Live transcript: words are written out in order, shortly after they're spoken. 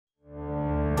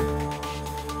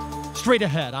Straight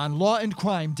ahead on Law and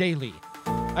Crime Daily.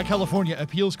 A California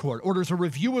appeals court orders a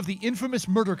review of the infamous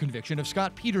murder conviction of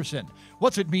Scott Peterson.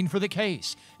 What's it mean for the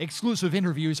case? Exclusive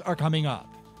interviews are coming up.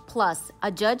 Plus,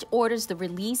 a judge orders the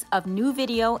release of new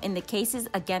video in the cases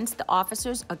against the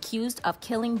officers accused of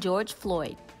killing George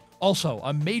Floyd. Also,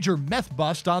 a major meth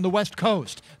bust on the West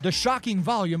Coast. The shocking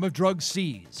volume of drugs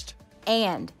seized.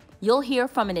 And you'll hear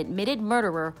from an admitted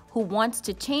murderer who wants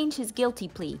to change his guilty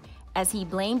plea as he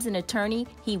blames an attorney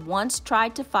he once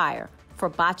tried to fire for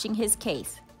botching his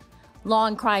case. Law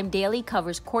and Crime Daily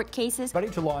covers court cases. Ready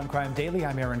to Law and Crime Daily,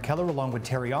 I'm Aaron Keller along with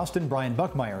Terri Austin. Brian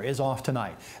Buckmire is off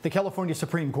tonight. The California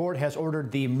Supreme Court has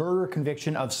ordered the murder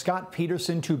conviction of Scott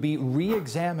Peterson to be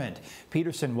re-examined.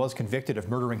 Peterson was convicted of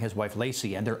murdering his wife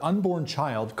Lacey and their unborn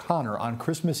child Connor on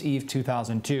Christmas Eve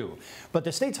 2002. But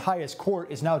the state's highest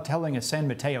court is now telling a San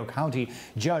Mateo County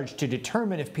judge to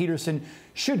determine if Peterson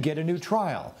should get a new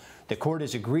trial. The court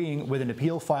is agreeing with an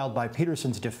appeal filed by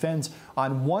Peterson's defense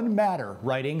on one matter,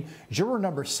 writing, juror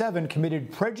number 7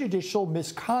 committed prejudicial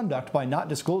misconduct by not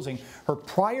disclosing her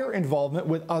prior involvement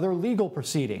with other legal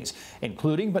proceedings,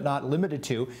 including but not limited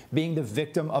to being the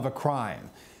victim of a crime.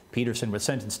 Peterson was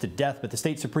sentenced to death, but the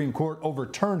state Supreme Court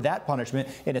overturned that punishment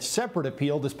in a separate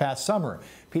appeal this past summer.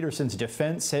 Peterson's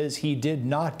defense says he did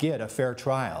not get a fair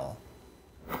trial.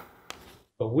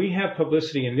 But we have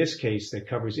publicity in this case that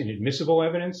covers inadmissible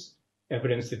evidence,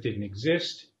 evidence that didn't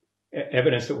exist,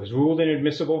 evidence that was ruled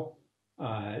inadmissible,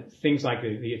 things like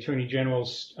the Attorney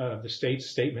General's the state's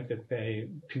statement that the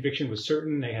conviction was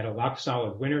certain, they had a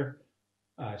rock-solid winner,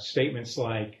 statements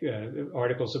like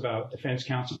articles about defense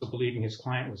counsel believing his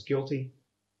client was guilty,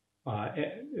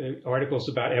 articles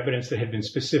about evidence that had been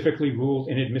specifically ruled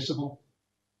inadmissible,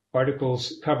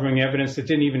 articles covering evidence that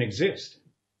didn't even exist.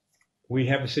 We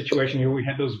have a situation here, we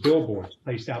had those billboards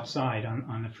placed outside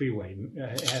on the freeway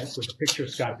with a picture of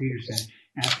Scott Peterson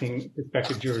asking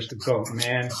prospective jurors to vote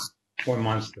man or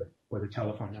monster for the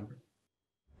telephone number.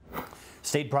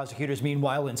 State prosecutors,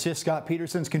 meanwhile, insist Scott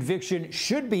Peterson's conviction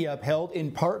should be upheld, in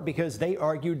part because they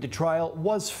argued the trial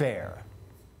was fair.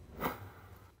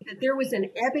 That there was an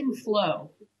ebb and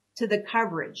flow to the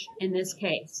coverage in this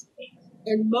case.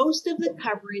 And most of the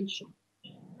coverage,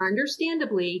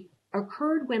 understandably,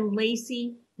 occurred when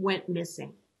Lacey went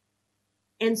missing.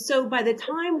 And so by the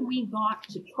time we got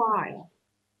to trial,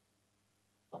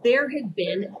 there had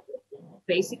been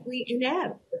basically an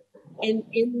ebb in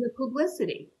the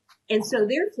publicity. And so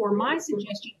therefore, my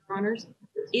suggestion, Your Honors,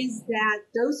 is that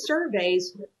those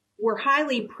surveys were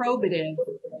highly probative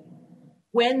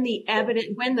when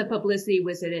the publicity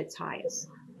was at its highest.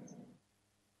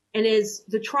 And as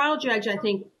the trial judge, I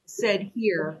think, said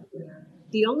here,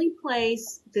 the only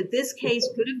place that this case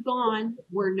could have gone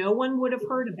where no one would have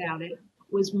heard about it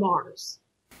was Mars.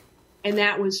 And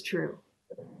that was true.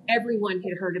 Everyone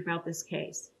had heard about this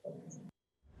case.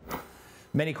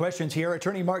 Many questions here.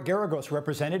 Attorney Mark Geragos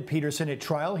represented Peterson at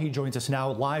trial. He joins us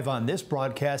now live on this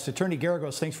broadcast. Attorney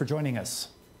Geragos, thanks for joining us.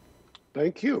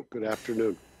 Thank you. Good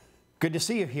afternoon. Good to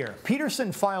see you here.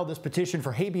 Peterson filed this petition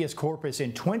for habeas corpus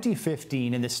in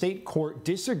 2015, and the state court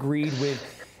disagreed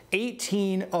with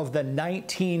 18 of the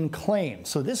 19 claims.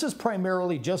 So this is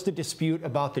primarily just a dispute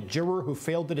about the juror who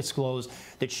failed to disclose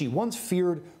that she once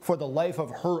feared for the life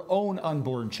of her own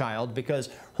unborn child because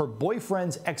her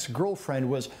boyfriend's ex-girlfriend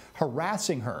was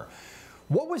harassing her.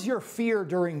 What was your fear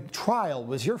during trial?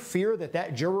 Was your fear that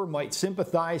that juror might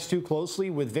sympathize too closely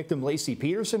with victim Lacey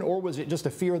Peterson, or was it just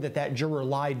a fear that that juror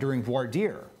lied during voir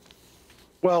dire?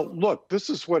 Well, look, this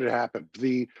is what had happened.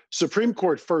 The Supreme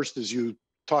Court first, as you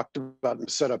talked about in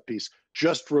the setup piece,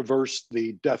 just reversed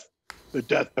the death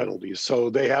penalty. So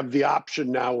they have the option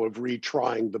now of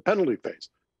retrying the penalty phase.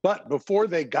 But before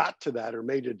they got to that or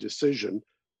made a decision,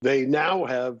 they now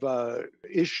have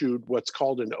issued what's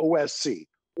called an OSC,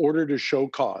 order to show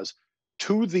cause,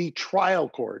 to the trial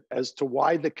court as to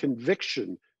why the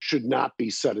conviction should not be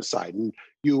set aside. And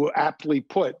you aptly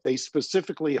put, they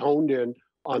specifically honed in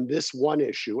on this one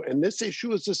issue, and this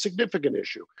issue is a significant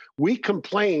issue. We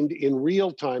complained in real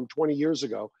time 20 years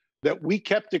ago that we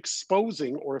kept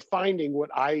exposing or finding what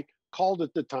I called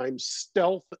at the time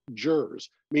stealth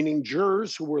jurors, meaning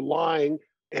jurors who were lying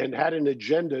and had an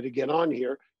agenda to get on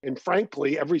here. And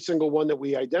frankly, every single one that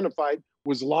we identified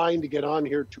was lying to get on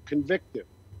here to convict him.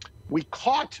 We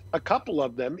caught a couple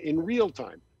of them in real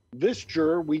time. This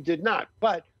juror, we did not.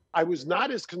 But I was not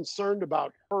as concerned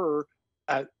about her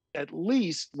at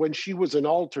least when she was an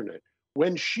alternate.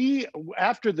 When she,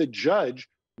 after the judge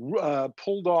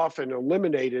pulled off and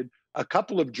eliminated a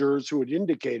couple of jurors who had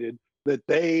indicated that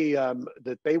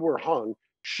they were hung,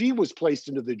 she was placed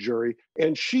into the jury,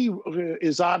 and she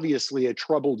is obviously a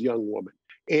troubled young woman.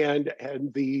 And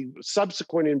the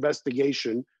subsequent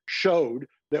investigation showed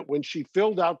that when she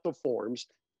filled out the forms,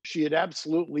 she had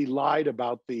absolutely lied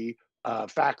about the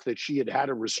fact that she had had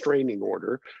a restraining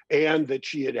order and that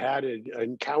she had had an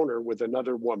encounter with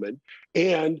another woman.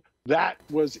 And that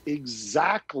was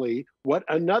exactly what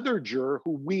another juror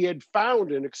who we had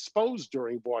found and exposed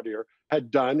during voir dire had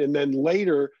done. And then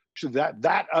later,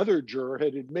 that other juror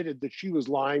had admitted that she was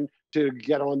lying to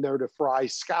get on there to fry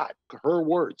Scott. Her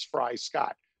words, fry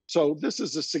Scott. So this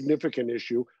is a significant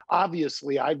issue.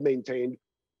 Obviously, I've maintained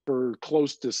for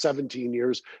close to 17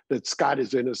 years that Scott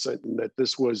is innocent and that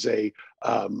this was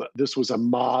a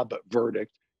mob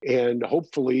verdict. And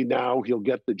hopefully now he'll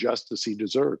get the justice he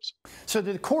deserves. So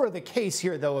the core of the case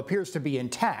here, though, appears to be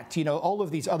intact. You know, all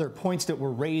of these other points that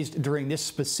were raised during this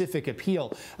specific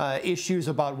appeal, issues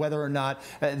about whether or not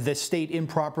the state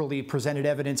improperly presented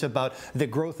evidence about the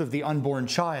growth of the unborn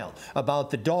child,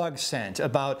 about the dog scent,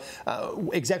 about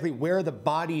exactly where the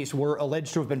bodies were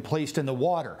alleged to have been placed in the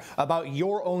water, about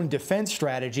your own defense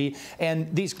strategy,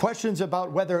 and these questions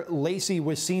about whether Laci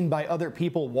was seen by other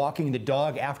people walking the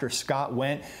dog after Scott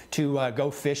went to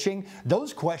go fishing.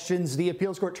 Those questions, the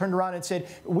appeals court turned around and said,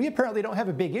 we apparently don't have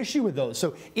a big issue with those.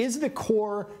 So is the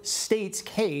core state's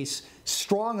case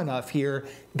strong enough here?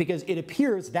 Because it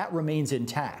appears that remains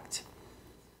intact.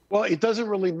 Well, it doesn't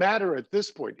really matter at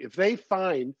this point. If they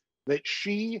find that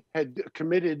she had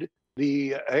committed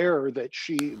the error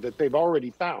that they've already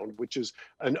found, which is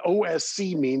an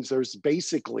OSC means there's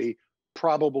basically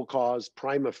probable cause,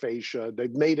 prima facie.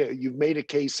 You've made a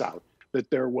case out that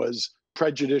there was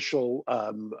prejudicial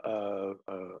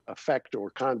effect or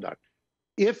conduct.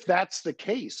 If that's the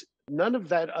case, none of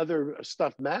that other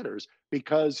stuff matters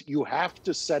because you have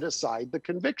to set aside the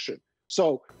conviction.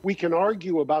 So we can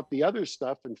argue about the other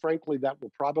stuff, and frankly, that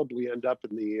will probably end up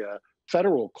in the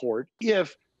federal court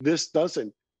if this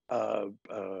doesn't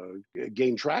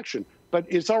gain traction. But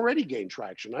it's already gained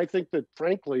traction. I think that,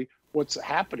 frankly, what's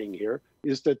happening here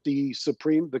is that the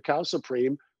Cal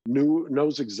Supreme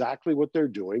knows exactly what they're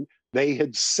doing. They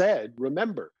had said,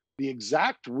 remember, the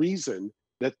exact reason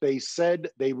that they said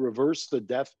they reversed the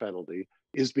death penalty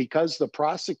is because the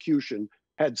prosecution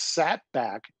had sat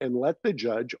back and let the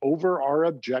judge, over our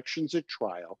objections at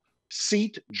trial,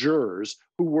 seat jurors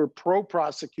who were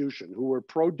pro-prosecution, who were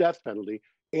pro-death penalty,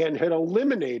 and had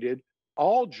eliminated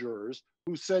all jurors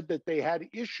who said that they had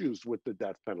issues with the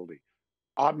death penalty.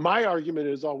 My argument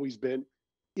has always been,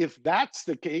 if that's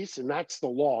the case and that's the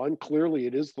law, and clearly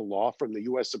it is the law from the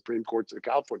U.S. Supreme Court to the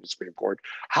California Supreme Court,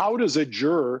 how does a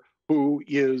juror who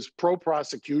is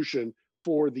pro-prosecution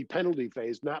for the penalty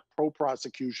phase, not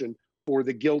pro-prosecution for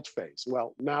the guilt phase?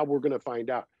 Well, now we're going to find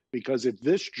out, because if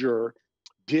this juror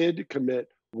did commit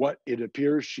what it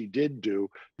appears she did do,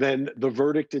 then the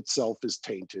verdict itself is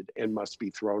tainted and must be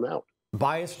thrown out.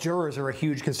 Biased jurors are a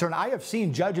huge concern. I have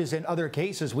seen judges in other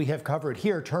cases we have covered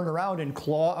here turn around and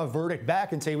claw a verdict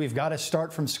back and say we've got to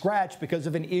start from scratch because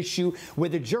of an issue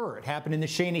with a juror. It happened in the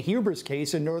Shayna Huber's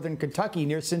case in northern Kentucky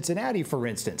near Cincinnati, for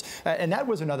instance. And that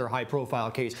was another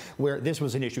high-profile case where this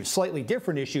was an issue, slightly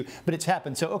different issue, but it's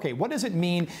happened. So, okay, what does it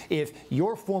mean if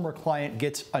your former client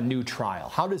gets a new trial?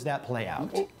 How does that play out?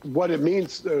 What it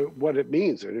means,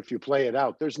 and if you play it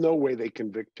out, there's no way they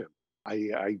convict him.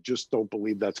 I just don't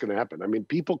believe that's going to happen. I mean,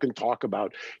 people can talk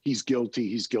about he's guilty,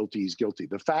 he's guilty, he's guilty.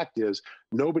 The fact is,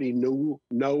 nobody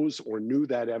knows or knew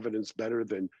that evidence better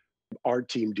than our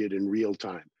team did in real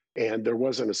time. And there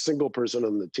wasn't a single person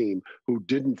on the team who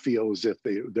didn't feel as if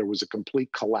there was a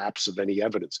complete collapse of any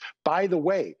evidence. By the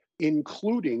way,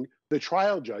 including the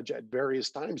trial judge at various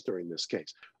times during this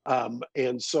case.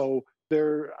 And so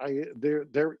there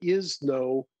is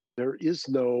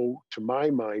no, to my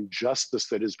mind, justice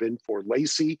that has been for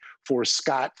Laci, for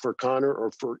Scott, for Connor,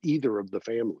 or for either of the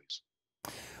families.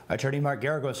 Attorney Mark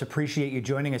Geragos, appreciate you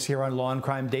joining us here on Law and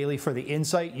Crime Daily for the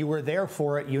insight. You were there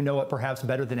for it. You know it perhaps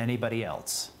better than anybody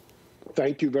else.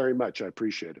 Thank you very much. I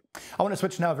appreciate it. I want to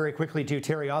switch now very quickly to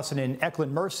Terri Austin in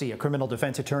Ecleynne Mercy, a criminal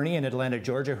defense attorney in Atlanta,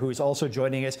 Georgia, who's also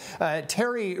joining us.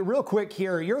 Terri, real quick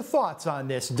here, your thoughts on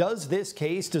this. Does this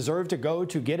case deserve to go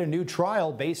to get a new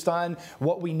trial based on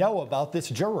what we know about this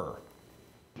juror?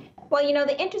 Well, you know,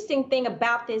 the interesting thing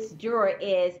about this juror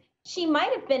is she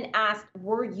might have been asked,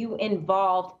 were you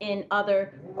involved in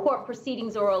other court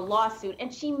proceedings or a lawsuit?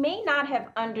 And she may not have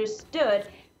understood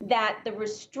that the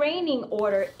restraining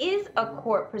order is a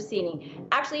court proceeding.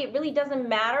 Actually, it really doesn't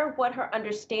matter what her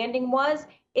understanding was.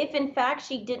 If, in fact,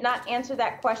 she did not answer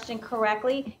that question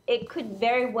correctly, it could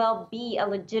very well be a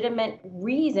legitimate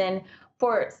reason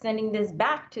for sending this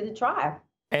back to the trial.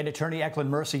 And Attorney Ecleynne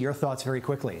Mercy, your thoughts very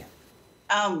quickly.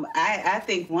 I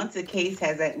think once a case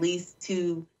has at least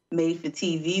two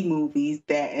made-for-TV movies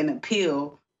that an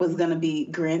appeal was going to be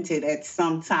granted at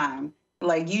some time.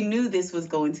 Like, you knew this was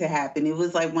going to happen. It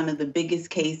was like one of the biggest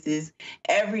cases.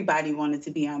 Everybody wanted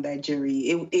to be on that jury.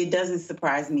 It doesn't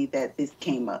surprise me that this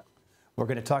came up. We're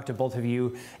going to talk to both of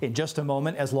you in just a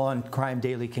moment as Law and Crime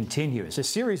Daily continues. A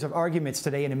series of arguments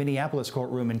today in a Minneapolis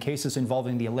courtroom in cases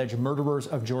involving the alleged murderers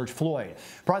of George Floyd.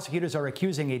 Prosecutors are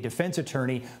accusing a defense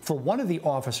attorney for one of the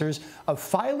officers of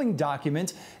filing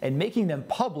documents and making them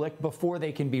public before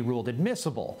they can be ruled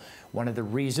admissible. One of the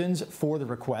reasons for the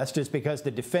request is because the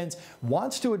defense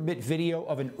wants to admit video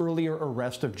of an earlier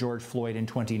arrest of George Floyd in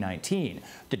 2019.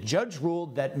 The judge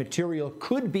ruled that material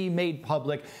could be made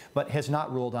public, but has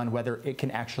not ruled on whether it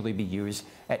can actually be used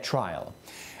at trial.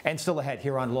 And still ahead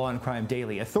here on Law and Crime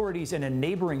Daily, authorities in a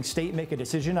neighboring state make a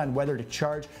decision on whether to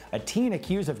charge a teen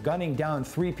accused of gunning down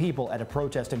 3 people at a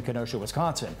protest in Kenosha,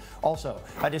 Wisconsin. Also,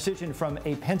 a decision from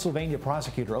a Pennsylvania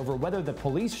prosecutor over whether the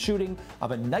police shooting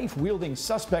of a knife-wielding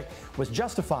suspect was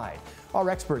justified. Our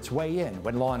experts weigh in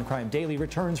when Law and Crime Daily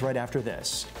returns right after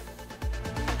this.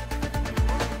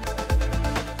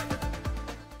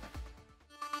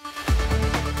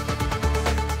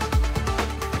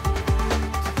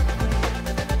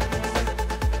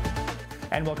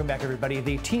 And welcome back, everybody.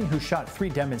 The teen who shot 3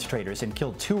 demonstrators and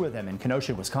killed 2 of them in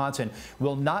Kenosha, Wisconsin,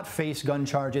 will not face gun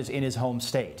charges in his home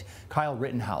state. Kyle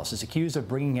Rittenhouse is accused of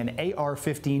bringing an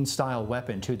AR-15 style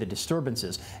weapon to the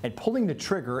disturbances and pulling the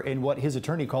trigger in what his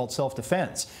attorney called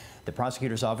self-defense. The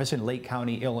prosecutor's office in Lake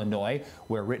County, Illinois,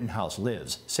 where Rittenhouse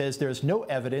lives, says there's no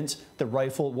evidence the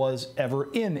rifle was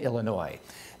ever in Illinois.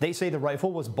 They say the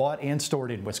rifle was bought and stored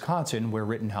in Wisconsin, where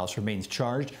Rittenhouse remains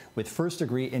charged with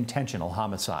first-degree intentional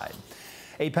homicide.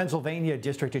 A Pennsylvania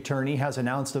district attorney has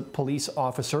announced the police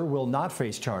officer will not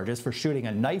face charges for shooting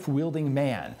a knife-wielding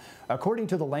man. According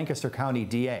to the Lancaster County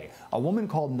DA, a woman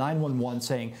called 911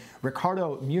 saying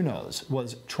Ricardo Munoz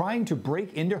was trying to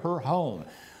break into her home.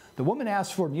 The woman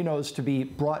asked for Munoz to be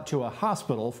brought to a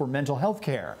hospital for mental health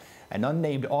care. An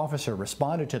unnamed officer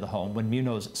responded to the home when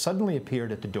Munoz suddenly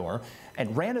appeared at the door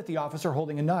and ran at the officer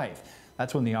holding a knife.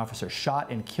 That's when the officer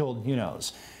shot and killed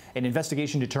Munoz. An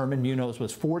investigation determined Munoz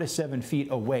was 4 to 7 feet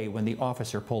away when the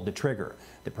officer pulled the trigger.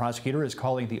 The prosecutor is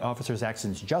calling the officer's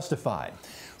actions justified.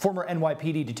 Former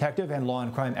NYPD detective and law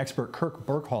and crime expert Kirk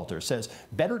Burkhalter says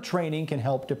better training can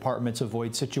help departments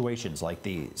avoid situations like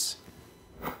these.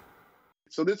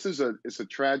 So this is it's a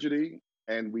tragedy,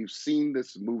 and we've seen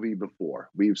this movie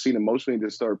before. We've seen emotionally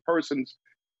disturbed persons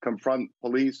confront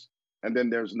police, and then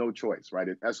there's no choice, right?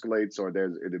 It escalates, or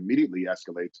it immediately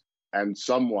escalates, and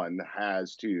someone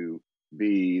has to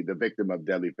be the victim of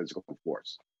deadly physical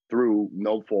force through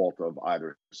no fault of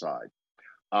either side.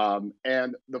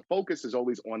 And the focus is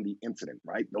always on the incident,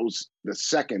 right? The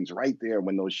seconds right there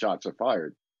when those shots are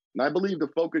fired. And I believe the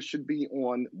focus should be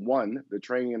on, 1, the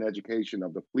training and education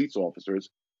of the police officers.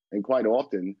 And quite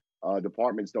often,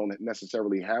 departments don't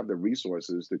necessarily have the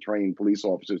resources to train police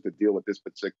officers to deal with this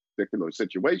particular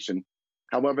situation.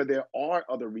 However, there are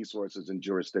other resources in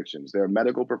jurisdictions. There are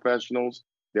medical professionals.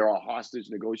 There are hostage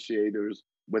negotiators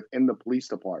within the police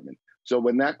department. So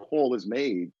when that call is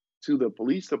made to the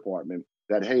police department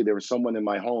that, hey, there is someone in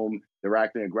my home, they're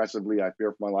acting aggressively, I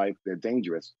fear for my life, they're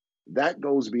dangerous, that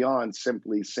goes beyond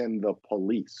simply send the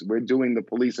police. We're doing the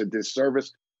police a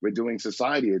disservice. We're doing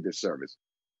society a disservice.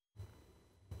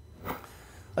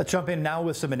 Let's jump in now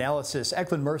with some analysis.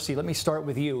 Ecleynne Mercy, let me start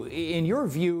with you. In your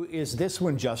view, is this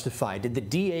one justified? Did the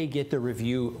DA get the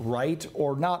review right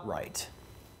or not right?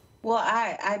 Well,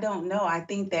 I don't know. I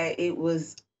think that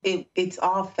it's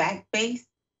all fact-based,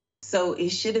 so it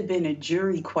should have been a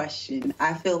jury question.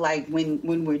 I feel like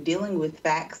when we're dealing with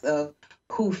facts of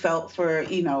who felt for,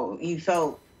 you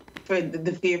felt for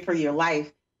the fear for your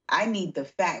life, I need the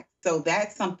facts. So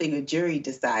that's something a jury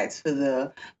decides. For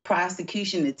the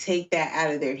prosecution to take that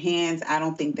out of their hands, I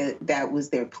don't think that was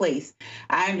their place.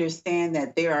 I understand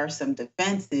that there are some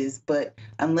defenses, but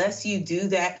unless you do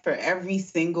that for every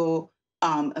single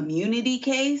immunity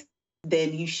case,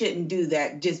 then you shouldn't do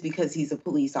that just because he's a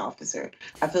police officer.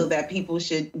 I feel that people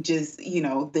should just,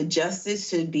 the justice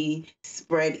should be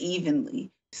spread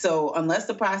evenly. So unless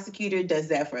the prosecutor does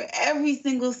that for every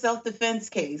single self-defense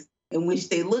case, in which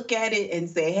they look at it and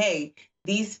say, hey,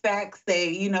 these facts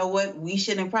say, you know what, we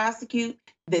shouldn't prosecute,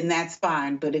 then that's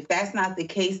fine. But if that's not the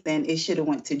case, then it should have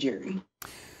went to jury.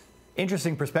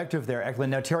 Interesting perspective there, Ecleynne.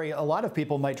 Now, Terri, a lot of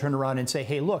people might turn around and say,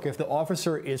 hey, look, if the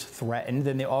officer is threatened,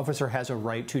 then the officer has a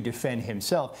right to defend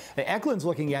himself. Eckleyne's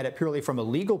looking at it purely from a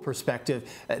legal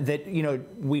perspective that,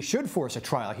 we should force a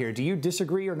trial here. Do you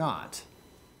disagree or not?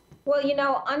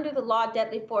 Well, under the law,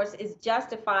 deadly force is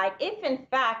justified if, in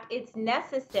fact, it's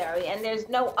necessary and there's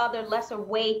no other lesser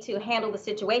way to handle the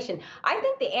situation. I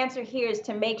think the answer here is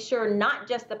to make sure not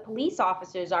just the police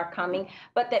officers are coming,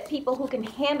 but that people who can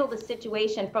handle the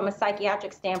situation from a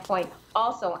psychiatric standpoint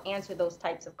also answer those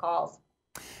types of calls.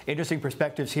 Interesting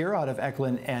perspectives here out of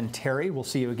Ecleynne and Terry. We'll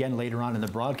see you again later on in the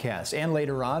broadcast. And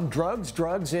later on,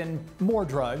 drugs, and more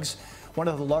drugs. One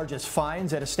of the largest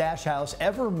fines at a stash house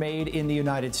ever made in the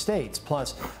United States.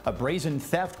 Plus, a brazen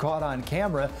theft caught on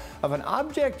camera of an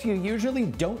object you usually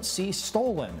don't see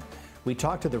stolen. We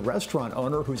talked to the restaurant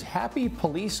owner who's happy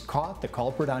police caught the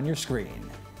culprit on your screen.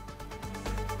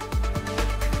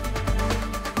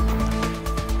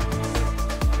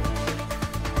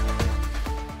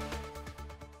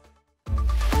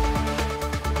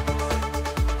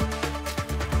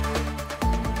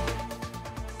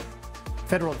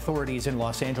 Federal authorities in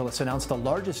Los Angeles announced the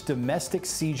largest domestic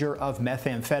seizure of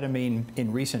methamphetamine in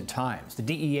recent times. The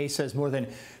DEA says more than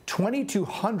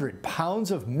 2,200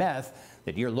 pounds of meth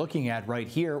that you're looking at right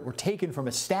here were taken from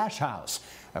a stash house.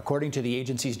 According to the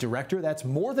agency's director, that's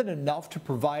more than enough to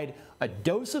provide a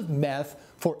dose of meth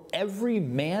for every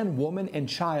man, woman, and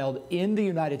child in the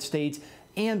United States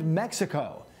and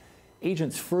Mexico.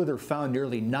 Agents further found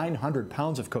nearly 900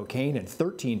 pounds of cocaine and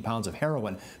 13 pounds of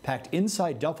heroin packed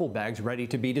inside duffel bags ready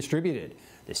to be distributed.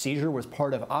 The seizure was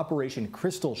part of Operation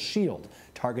Crystal Shield,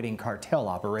 targeting cartel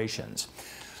operations.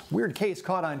 Weird case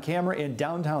caught on camera in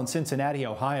downtown Cincinnati,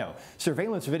 Ohio.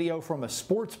 Surveillance video from a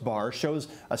sports bar shows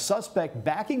a suspect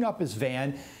backing up his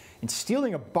van and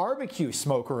stealing a barbecue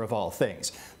smoker of all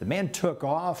things. The man took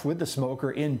off with the smoker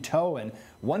in tow, and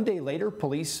one day later,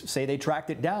 police say they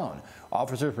tracked it down.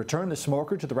 Officers returned the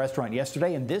smoker to the restaurant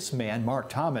yesterday, and this man, Mark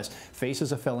Thomas,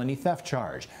 faces a felony theft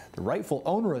charge. The rightful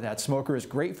owner of that smoker is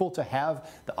grateful to have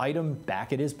the item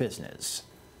back at his business.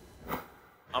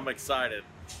 I'm excited.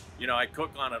 I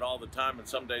cook on it all the time, and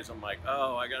some days I'm like,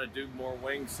 oh, I got to do more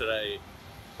wings today,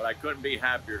 but I couldn't be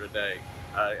happier today.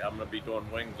 I'm going to be doing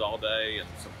wings all day and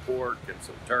some pork and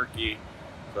some turkey,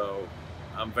 so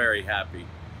I'm very happy.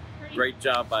 Great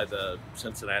job by the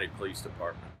Cincinnati Police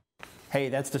Department. Hey,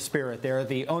 that's the spirit there.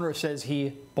 The owner says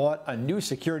he bought a new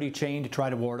security chain to try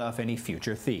to ward off any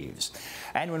future thieves.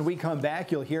 And when we come back,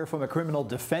 you'll hear from a criminal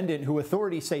defendant who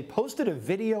authorities say posted a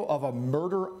video of a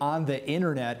murder on the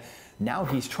internet. Now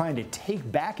he's trying to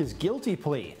take back his guilty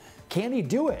plea. Can he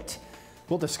do it?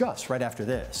 We'll discuss right after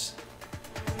this.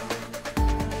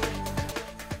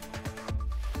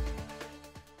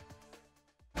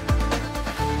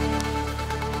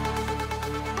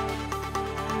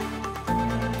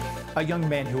 A young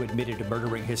man who admitted to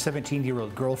murdering his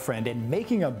 17-year-old girlfriend and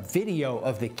making a video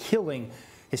of the killing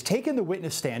has taken the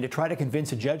witness stand to try to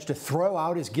convince a judge to throw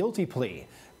out his guilty plea.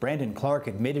 Brandon Clark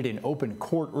admitted in open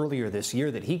court earlier this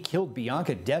year that he killed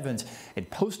Bianca Devins and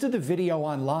posted the video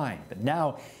online. But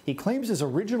now he claims his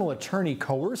original attorney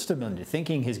coerced him into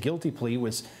thinking his guilty plea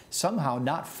was somehow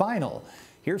not final.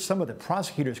 Here's some of the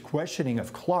prosecutor's questioning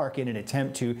of Clark in an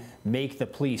attempt to make the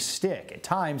plea stick. At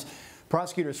times,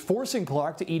 prosecutors forcing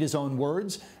Clark to eat his own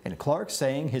words, and Clark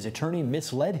saying his attorney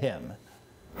misled him.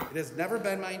 It has never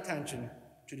been my intention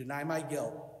to deny my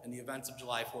guilt in the events of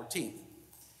July 14th,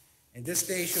 and this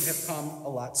day should have come a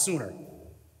lot sooner.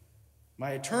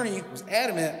 My attorney was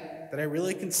adamant that I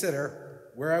really consider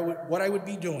what I would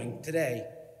be doing today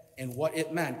and what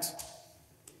it meant,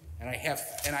 and I have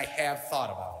thought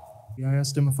about it. I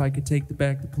asked him if I could take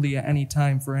back the plea at any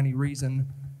time for any reason,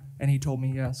 and he told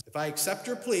me yes. If I accept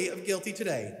your plea of guilty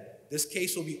today, this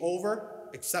case will be over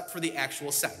except for the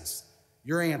actual sentence.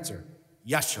 Your answer,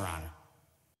 yes, Your Honor.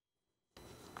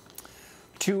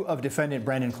 Two of defendant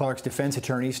Brandon Clark's defense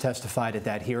attorneys testified at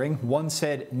that hearing. One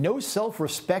said no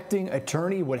self-respecting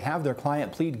attorney would have their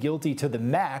client plead guilty to the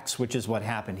max, which is what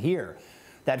happened here.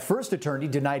 That first attorney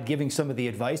denied giving some of the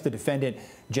advice the defendant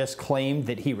just claimed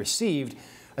that he received.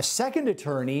 A second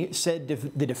attorney said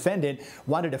the defendant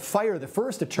wanted to fire the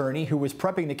first attorney who was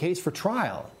prepping the case for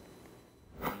trial.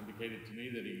 He indicated to me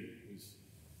that he was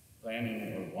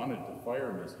planning or wanted to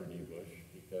fire Mr. Niebusch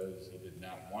because he did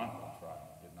not want a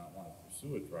trial, did not want to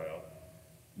pursue a trial,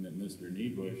 and that Mr.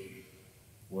 Niebusch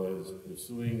was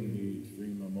pursuing the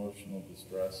extreme emotional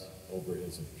distress over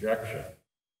his objection.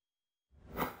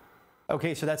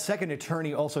 Okay, so that second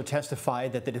attorney also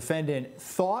testified that the defendant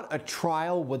thought a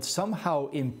trial would somehow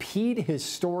impede his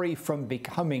story from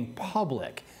becoming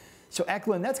public. So,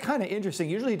 Ecleynne, that's kind of interesting.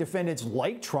 Usually defendants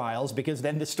like trials because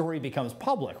then the story becomes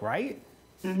public, right?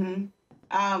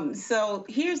 Mm-hmm. So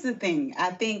here's the thing. I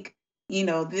think,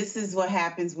 this is what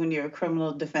happens when you're a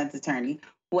criminal defense attorney.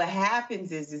 What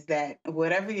happens is that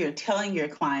whatever you're telling your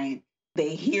client,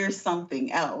 they hear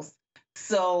something else.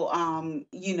 So,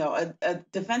 you know, a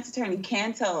defense attorney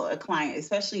can tell a client,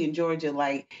 especially in Georgia,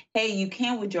 like, hey, you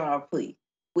can withdraw a plea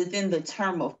within the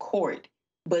term of court,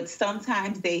 but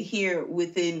sometimes they hear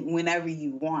within whenever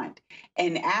you want.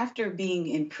 And after being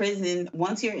in prison,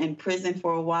 once you're in prison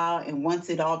for a while and once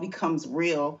it all becomes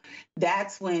real,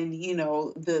 that's when, you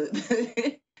know,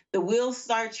 the wheels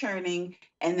start churning,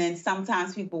 and then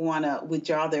sometimes people want to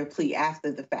withdraw their plea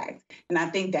after the fact. And I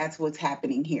think that's what's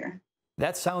happening here.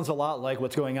 That sounds a lot like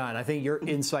what's going on. I think your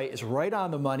insight is right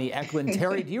on the money. Ecleynne,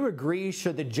 Terry, do you agree?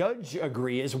 Should the judge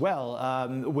agree as well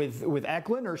with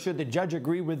Ecleynne, or should the judge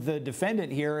agree with the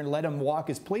defendant here and let him walk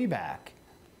his plea back?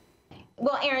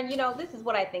 Well, Aaron, you know, this is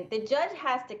what I think. The judge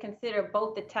has to consider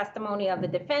both the testimony of the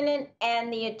defendant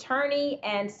and the attorney.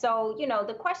 And so, you know,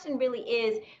 the question really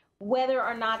is whether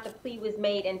or not the plea was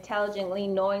made intelligently,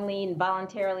 knowingly, and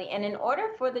voluntarily. And in order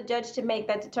for the judge to make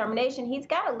that determination, he's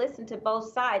got to listen to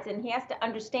both sides, and he has to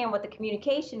understand what the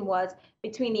communication was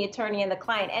between the attorney and the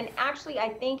client. And actually, I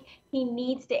think he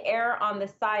needs to err on the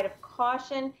side of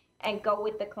caution and go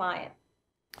with the client.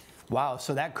 Wow,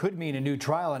 so that could mean a new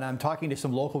trial, and I'm talking to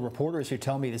some local reporters who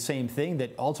tell me the same thing,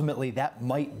 that ultimately that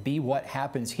might be what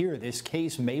happens here. This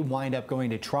case may wind up going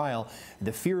to trial.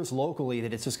 The fears locally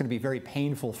that it's just going to be very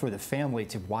painful for the family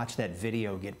to watch that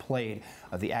video get played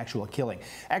of the actual killing.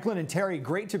 Ecleynne and Terry,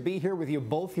 great to be here with you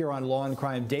both here on Law and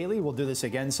Crime Daily. We'll do this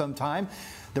again sometime.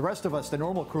 The rest of us, the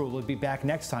normal crew, will be back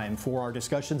next time for our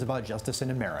discussions about justice in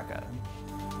America.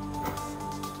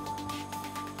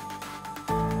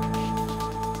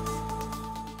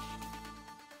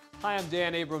 Hi, I'm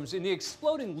Dan Abrams. In the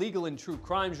exploding legal and true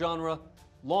crime genre,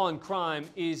 Law and Crime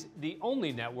is the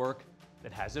only network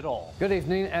that has it all. Good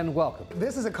evening and welcome.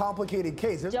 This is a complicated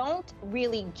case. Don't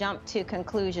really jump to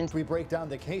conclusions. We break down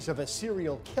the case of a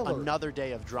serial killer. Another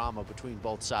day of drama between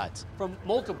both sides. From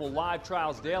multiple live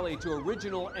trials daily to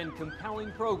original and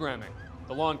compelling programming,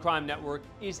 the Law and Crime Network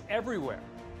is everywhere,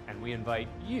 and we invite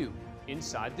you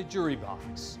inside the jury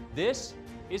box. This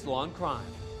is Law and Crime.